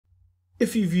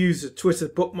If you've used a Twitter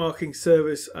bookmarking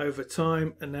service over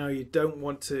time and now you don't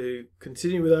want to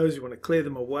continue with those, you want to clear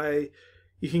them away,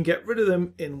 you can get rid of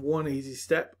them in one easy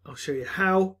step. I'll show you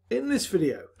how in this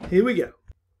video. Here we go.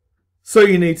 So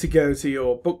you need to go to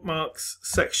your bookmarks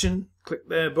section, click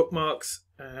there, bookmarks,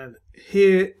 and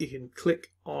here you can click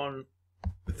on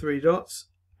the three dots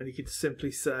and you can simply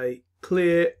say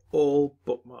clear all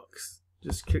bookmarks.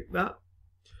 Just click that.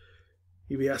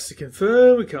 You'll be asked to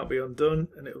confirm, it can't be undone,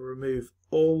 and it will remove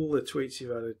all the tweets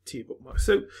you've added to your bookmarks.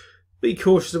 So be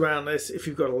cautious around this. If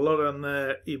you've got a lot on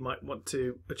there, you might want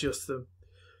to adjust them.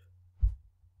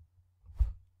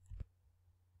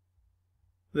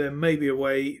 There may be a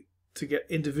way to get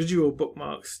individual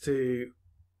bookmarks to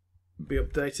be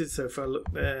updated. So if I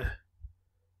look there,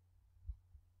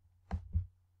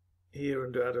 here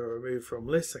under add or remove from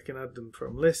lists, I can add them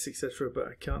from lists, etc., but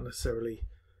I can't necessarily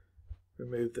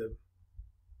remove them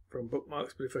from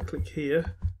bookmarks. But if I click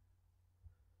here,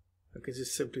 I can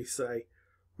just simply say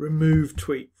remove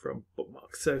tweet from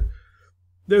bookmarks. So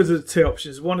those are the two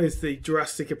options. One is the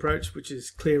drastic approach, which is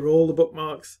clear all the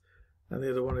bookmarks, and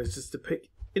the other one is just to pick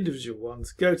individual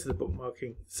ones, go to the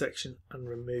bookmarking section and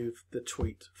remove the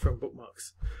tweet from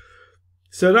bookmarks.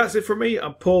 So that's it from me.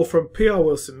 I'm Paul from PR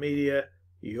Wilson Media,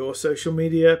 your social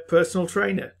media personal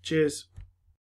trainer. Cheers.